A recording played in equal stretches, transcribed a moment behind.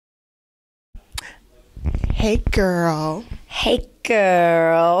Hey, girl. Hey,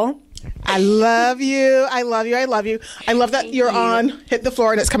 girl. I love you. I love you. I love you. I love that you're on Hit the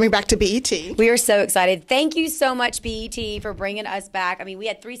Floor and it's coming back to BET. We are so excited. Thank you so much, BET, for bringing us back. I mean, we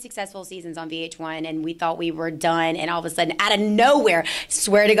had 3 successful seasons on VH1, and we thought we were done. And all of a sudden, out of nowhere,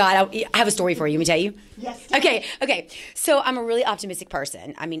 swear to God, I have a story for you. Let me tell you. Yes. Okay. So I'm a really optimistic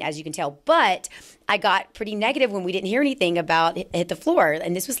person. I mean, as you can tell. But I got pretty negative when we didn't hear anything about Hit the Floor.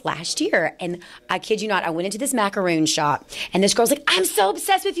 And this was last year. And I kid you not, I went into this macaroon shop. And this girl's like, I'm so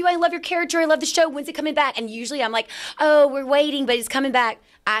obsessed with you. I love your character. I love the show. When's it coming back? And usually I'm like, oh, we're waiting, but it's coming back.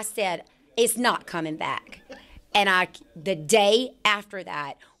 I said, it's not coming back. And the day after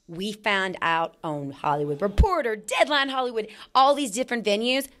that, we found out on Hollywood Reporter, Deadline Hollywood, all these different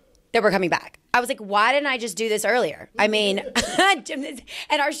venues that were coming back. I was like, why didn't I just do this earlier? I mean,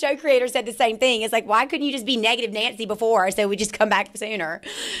 and our show creator said the same thing. It's like, why couldn't you just be negative Nancy before so we just come back sooner?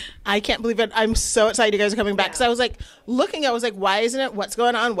 I can't believe it. I'm so excited you guys are coming back. Because I was like, I was like, why isn't it? What's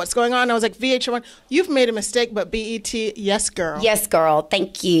going on? What's going on? I was like, VH1, you've made a mistake, but BET, yes, girl. Yes, girl.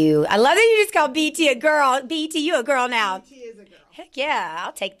 Thank you. I love that you just called BET a girl. BET, you a girl now. BET is a girl. Heck yeah,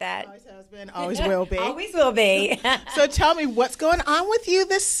 I'll take that. Always has been, always will be. Always will be. So tell me, what's going on with you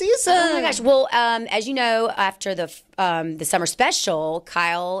this season? Oh my gosh. Well, as you know, after the summer special,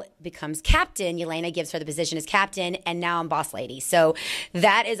 Kyle becomes captain. Yelena gives her the position as captain, and now I'm boss lady. So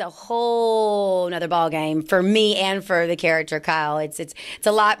that is a whole nother ball game for me and for the character Kyle. It's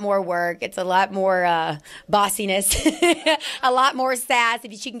a lot more work. It's a lot more bossiness, a lot more sass.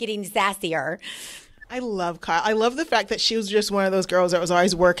 If she can get any sassier. I love Kyle. I love the fact that she was just one of those girls that was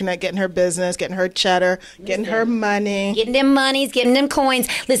always working at getting her business, getting her cheddar, getting her money. Getting them monies, getting them coins.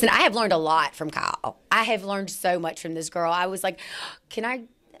 Listen, I have learned a lot from Kyle. I have learned so much from this girl. I was like, can I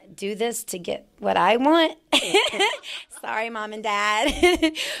do this to get what I want? Sorry, Mom and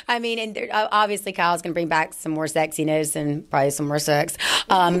Dad. I mean, and obviously Kyle's going to bring back some more sexiness and probably some more sex.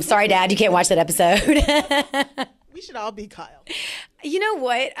 Sorry, Dad, you can't watch that episode. We should all be Kyle. You know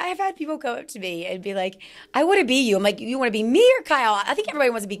what? I've had people come up to me and be like, I want to be you. I'm like, you want to be me or Kyle? I think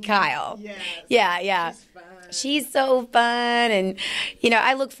everybody wants to be Kyle. Yes. Yeah. She's fun. She's so fun. And,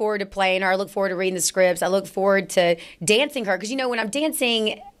 I look forward to playing her. I look forward to reading the scripts. I look forward to dancing her. Because, when I'm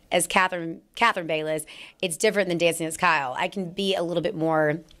dancing as Katherine Bailess, it's different than dancing as Kyle. I can be a little bit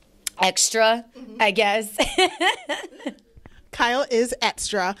more extra, I guess. Kyle is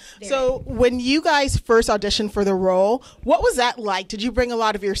extra. So when you guys first auditioned for the role, what was that like? Did you bring a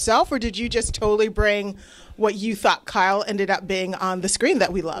lot of yourself, or did you just totally bring what you thought Kyle ended up being on the screen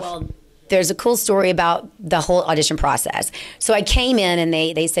that we love? Well, there's a cool story about the whole audition process. So I came in and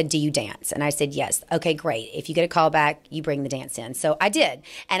they said, do you dance? And I said, yes. Okay, great. If you get a call back, you bring the dance in. So I did.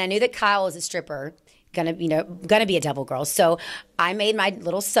 And I knew that Kyle was a stripper. Gonna be a devil girl. So I made my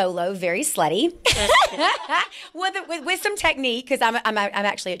little solo very slutty with some technique, because I'm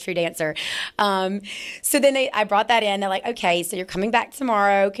actually a true dancer. So then I brought that in. They're like, okay, so you're coming back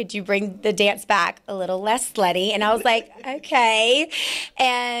tomorrow. Could you bring the dance back a little less slutty? And I was like, okay.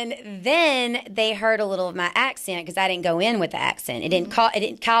 And then they heard a little of my accent, because I didn't go in with the accent.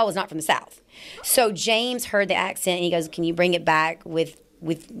 Kyle was not from the South. So James heard the accent and he goes, can you bring it back with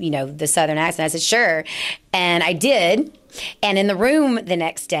the Southern accent? I said, sure. And I did. And in the room the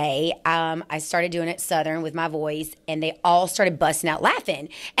next day, I started doing it Southern with my voice, and they all started busting out laughing.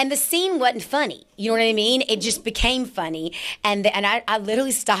 And the scene wasn't funny. You know what I mean? It just became funny. And I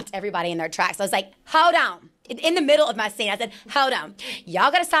literally stopped everybody in their tracks. I was like, hold on. In the middle of my scene, I said, hold on. Y'all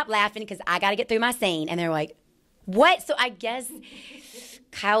got to stop laughing because I got to get through my scene. And they're like, what? So I guess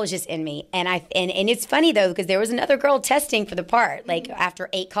Kyle was just in me. And it's funny, though, because there was another girl testing for the part, like after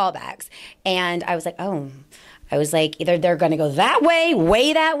 8 callbacks. And I was like, either they're going to go that way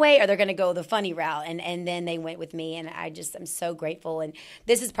that way, or they're going to go the funny route. And then they went with me, and I'm so grateful. And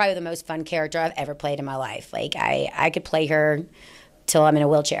this is probably the most fun character I've ever played in my life. Like, I could play her till I'm in a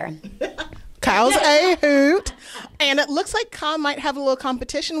wheelchair. Kyle's a hoot. And it looks like Kyle might have a little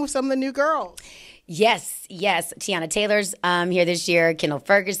competition with some of the new girls. Yes. Tiana Taylor's here this year, Kendall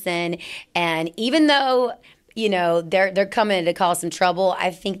Ferguson. And even though, they're coming to cause some trouble,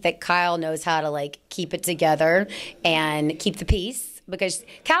 I think that Kyle knows how to, keep it together and keep the peace. Because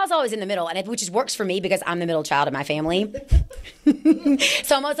Kyle's always in the middle, which works for me because I'm the middle child of my family.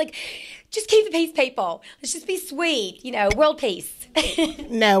 So I'm always like, just keep the peace, people. Let's just be sweet. World peace.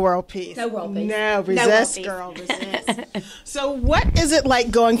 No world peace. No world peace. No, resist, girl, resist. So what is it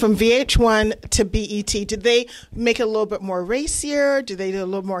like going from VH1 to BET? Did they make it a little bit more racier? Do they do a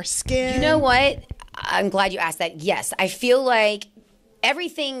little more skin? You know what? I'm glad you asked that. Yes, I feel like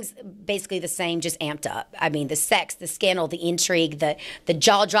everything's basically the same, just amped up. I mean, the sex, the scandal, the intrigue, the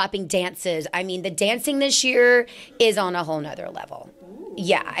jaw-dropping dances. I mean, the dancing this year is on a whole nother level.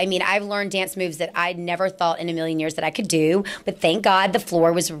 Yeah, I mean, I've learned dance moves that I never thought in a million years that I could do. But thank God the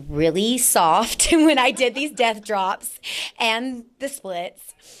floor was really soft when I did these death drops and the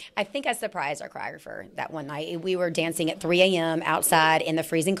splits. I think I surprised our choreographer that one night. We were dancing at 3 a.m. outside in the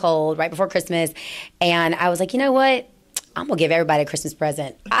freezing cold right before Christmas. And I was like, you know what? I'm going to give everybody a Christmas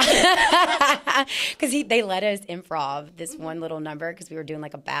present. Because they let us improv this one little number because we were doing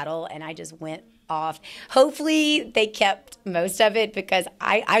like a battle, and I just went off. Hopefully they kept most of it because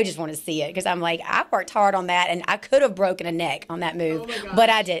I just want to see it because I'm like, I worked hard on that, and I could have broken a neck on that move, but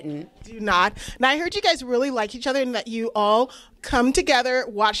I didn't. Do not. Now, I heard you guys really like each other and that you all come together,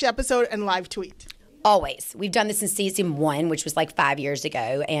 watch the episode, and live tweet. Always. We've done this since season 1, which was like 5 years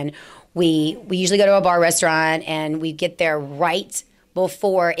ago. And we usually go to a bar restaurant and we get there right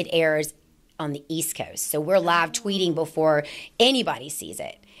before it airs on the East Coast. So we're live tweeting before anybody sees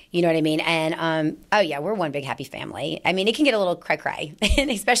it. You know what I mean? And, oh, yeah, we're one big happy family. I mean, it can get a little cray-cray,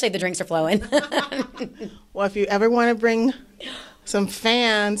 especially if the drinks are flowing. Well, if you ever want to bring some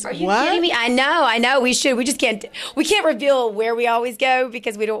fans. Are you kidding me? I know. We should. We just can't. We can't reveal where we always go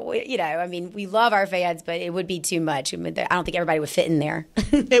because we don't. You know, I mean, we love our fans, but it would be too much. I mean, I don't think everybody would fit in there.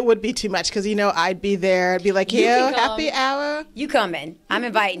 It would be too much because I'd be there. I'd be like, "Here, happy hour." You coming? I'm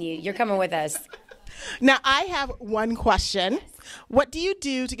inviting you. You're coming with us. Now, I have one question. What do you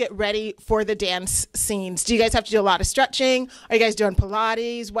do to get ready for the dance scenes? Do you guys have to do a lot of stretching? Are you guys doing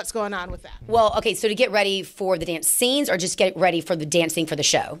Pilates? What's going on with that? Well, okay, so to get ready for the dance scenes or just get ready for the dancing for the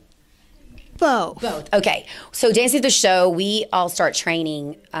show? Both. Okay, so dancing for the show, we all start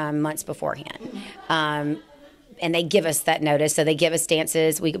training months beforehand. And they give us that notice. So they give us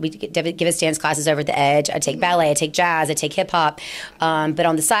dances. We give us dance classes over at the Edge. I take ballet, I take jazz, I take hip hop. But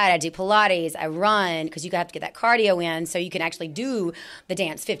on the side, I do Pilates, I run, because you have to get that cardio in so you can actually do the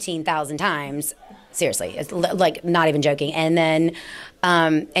dance 15,000 times. Seriously, it's like not even joking. And then,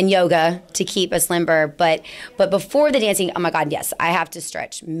 and yoga to keep us limber. But before the dancing, oh my God, yes, I have to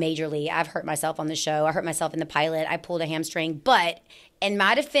stretch majorly. I've hurt myself on the show. I hurt myself in the pilot. I pulled a hamstring. But in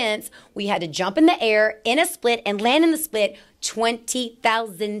my defense, we had to jump in the air in a split and land in the split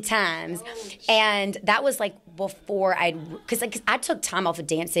 20,000 times. And that was like before because I took time off of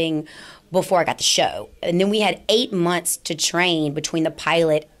dancing before I got the show. And then we had 8 months to train between the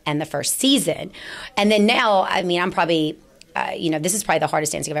pilot and the first season. And then now, I mean, I'm probably, this is probably the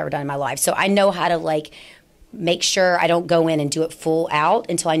hardest dancing I've ever done in my life. So I know how to make sure I don't go in and do it full out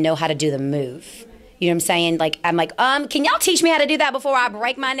until I know how to do the move. You know what I'm saying? I'm like, can y'all teach me how to do that before I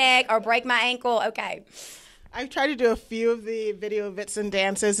break my neck or break my ankle? Okay. I've tried to do a few of the video bits and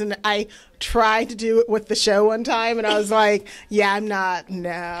dances, and I tried to do it with the show one time, and I was like,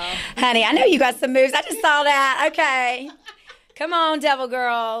 no. Honey, I know you got some moves. I just saw that. Okay. Come on, devil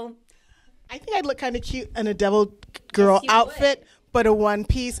girl. I think I'd look kind of cute in a devil girl outfit. But a one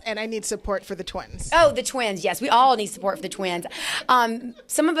piece, and I need support for the twins. Oh, the twins. Yes, we all need support for the twins.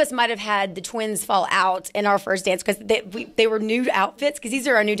 Some of us might have had the twins fall out in our first dance because they were new outfits because these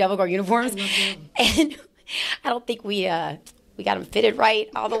are our new Devil Girl uniforms. And I don't think we got them fitted right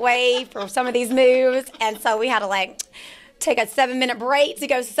all the way for some of these moves. And so we had to take a 7-minute break to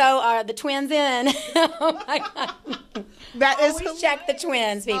go sew the twins in. Oh my God. Always check the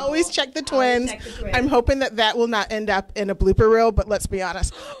twins, people. Always check the twins. I'm hoping that will not end up in a blooper reel, but let's be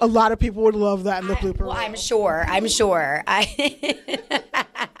honest. A lot of people would love that in the blooper reel. I'm sure.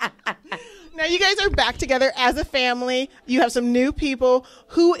 Now you guys are back together as a family. You have some new people.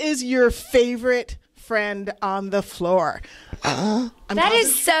 Who is your favorite friend on the floor? That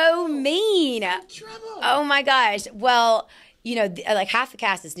is so mean. Oh my gosh. Well, half the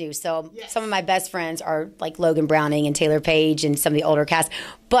cast is new. So Some of my best friends are like Logan Browning and Taylor Page and some of the older cast.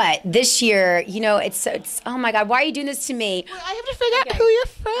 But this year, it's oh my God, why are you doing this to me? Well, I have to figure out who your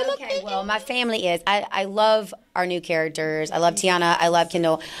friend is. Okay, well, my family is. I love our new characters. I love Tiana. I love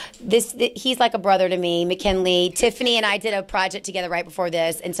Kendall. He's like a brother to me. McKinley. Tiffany and I did a project together right before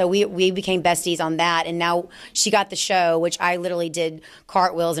this. And so we became besties on that. And now she got the show, which I literally did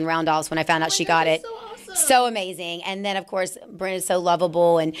cartwheels and round-offs when I found out she got it. So awesome. So amazing. And then, of course, Brenda's so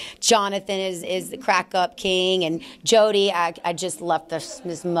lovable. And Jonathan is the crack-up king. And Jody, I just love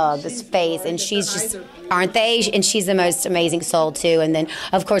this mug, this face. And she's just, aren't they? And she's the most amazing soul, too. And then,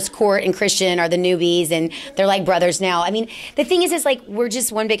 of course, Court and Christian are the newbies. And they're like brothers now. I mean, the thing is we're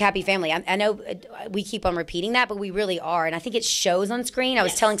just one big happy family. I know we keep on repeating that, but we really are. And I think it shows on screen. I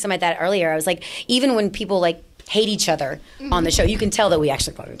was telling somebody that earlier. I was like, even when people hate each other on the show, you can tell that we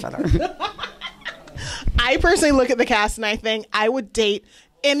actually love each other. I personally look at the cast and I think I would date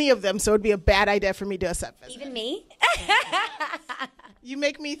any of them, so it would be a bad idea for me to do a set visit. Even me? You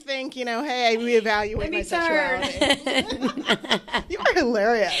make me think, hey, I reevaluate my sexuality. You are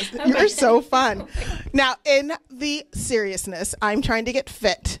hilarious. You are so fun. Now, in the seriousness, I'm trying to get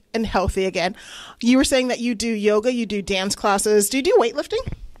fit and healthy again. You were saying that you do yoga, you do dance classes. Do you do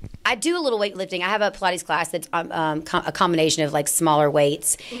weightlifting? I do a little weightlifting. I have a Pilates class that's a combination of like smaller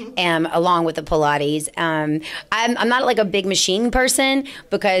weights, along with the Pilates. I'm not like a big machine person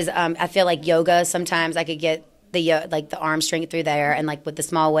because I feel like yoga sometimes I could get the arm strength through there and like with the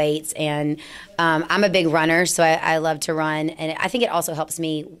small weights. And I'm a big runner, so I love to run, and I think it also helps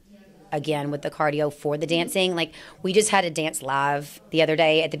me. Again, with the cardio for the dancing. Like, we just had a dance live the other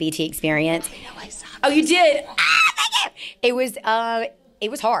day at the BT Experience. I saw that. Oh, you did? Ah, thank you. It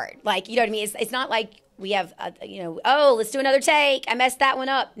was hard. Like, you know what I mean? It's not like we have, oh, let's do another take. I messed that one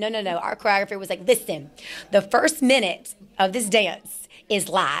up. No. Our choreographer was like, listen, the first minute of this dance is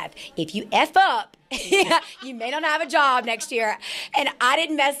live. If you F up, you may not have a job next year. And I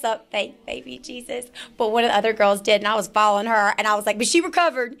didn't mess up, thank baby Jesus. But one of the other girls did, and I was following her, and I was like, but she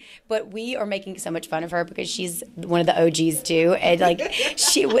recovered. But we are making so much fun of her because she's one of the OGs too. And like,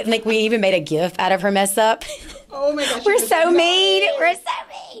 we even made a GIF out of her mess up. Oh my gosh. We're so mean. We're so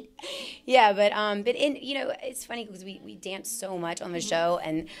mean. Yeah, but it's funny because we dance so much on the show,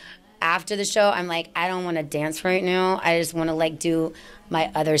 and after the show, I'm like, I don't want to dance right now. I just want to like do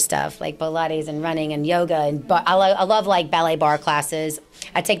my other stuff, like Pilates and running and yoga. And I love like ballet bar classes.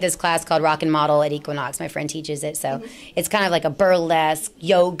 I take this class called Rock and Model at Equinox. My friend teaches it, so it's kind of like a burlesque,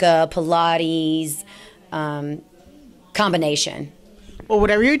 yoga, Pilates combination. Well,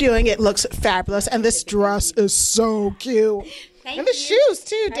 whatever you're doing, it looks fabulous, and this dress is so cute. Thank and the you. shoes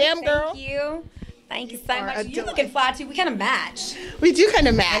too, damn girl. Thank you. Thank you so much. You're looking fly too. We kind of match. We do kind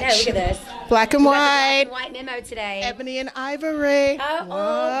of match. I know. Look at this. Black and white. Black and white memo today. Ebony and ivory.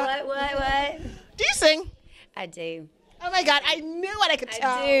 What? Do you sing? I do. Oh my God, I knew it. I could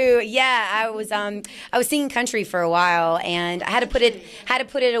tell. I do. Yeah, I was singing country for a while, and I had to put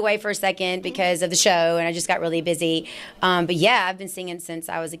it away for a second because of the show, and I just got really busy. But yeah, I've been singing since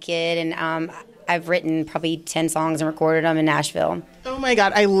I was a kid, and I've written probably 10 songs and recorded them in Nashville. Oh my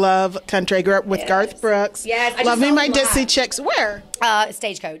God, I love country. I grew up with Garth Brooks. Yes, I love just me saw my him Ditsy live. Chicks. Where?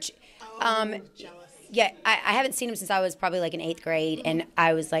 Stagecoach. Jealous. Yeah, I haven't seen him since I was probably like in 8th grade, and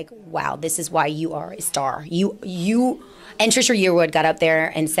I was like, wow, this is why you are a star. You and Trisha Yearwood got up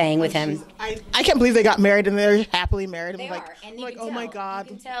there and sang with him. I can't believe they got married, and they're happily married. They I'm are. And you like, can oh tell, my God.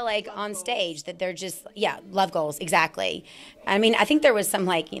 You can tell like on stage that they're just, love goals, exactly. I mean, I think there was some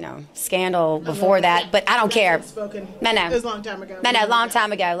like, scandal before that, but I don't care. No. It was a long time ago. No, long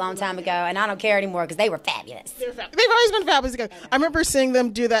time ago, and I don't care anymore because they were fabulous. They've always been fabulous together. I remember seeing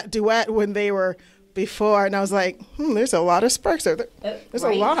them do that duet when they were before, and I was like, there's a lot of sparks there. There's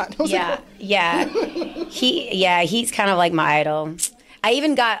Right? a lot. Yeah. He's kind of like my idol. I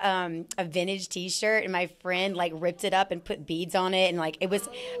even got a vintage T-shirt, and my friend like ripped it up and put beads on it, and like it was.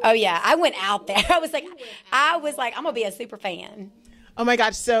 Oh yeah, I went out there. I was like, I'm gonna be a super fan. Oh my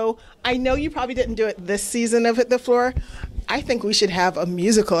God! So I know you probably didn't do it this season of Hit the Floor. I think we should have a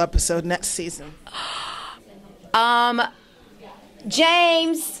musical episode next season.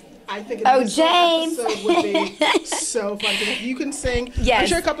 James. I think James episode would be so fun. If you can sing, yes. I'm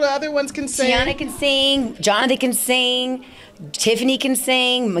sure a couple of other ones can sing. Tiana can sing. Jonathan can sing. Tiffany can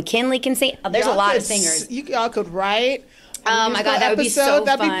sing. McKinley can sing. Oh, there's a lot of singers. Y'all could write. Oh my God, that would be so fun.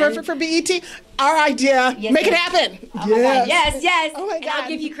 That'd be perfect for BET. Our idea. Yes, Make it happen. Oh my God. Yes. Oh my And God. I'll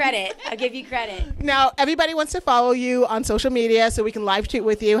give you credit. Now, everybody wants to follow you on social media so we can live tweet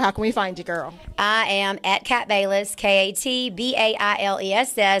with you. How can we find you, girl? I am at Kat Bailess, KatBailess,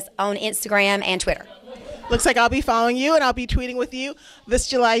 on Instagram and Twitter. Looks like I'll be following you, and I'll be tweeting with you this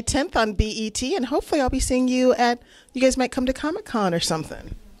July 10th on BET, and hopefully I'll be seeing you you guys might come to Comic-Con or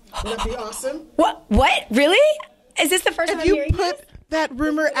something. Would that be awesome? What? Really? Is this the first time I'm If you hearing put this? that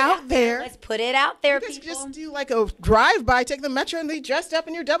rumor out there, Let's put it out there, you guys people. just do like a drive-by, take the metro, and be dressed up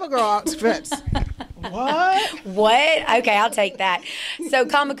in your Devil Girl outfits. What? Okay, I'll take that. So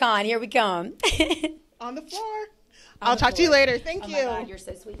Comic-Con, here we come. On the floor. I'll talk to you later. Thank you. Oh my God, you're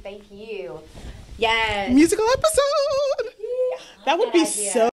so sweet. Thank you. Yes. Musical episode. That would be idea. so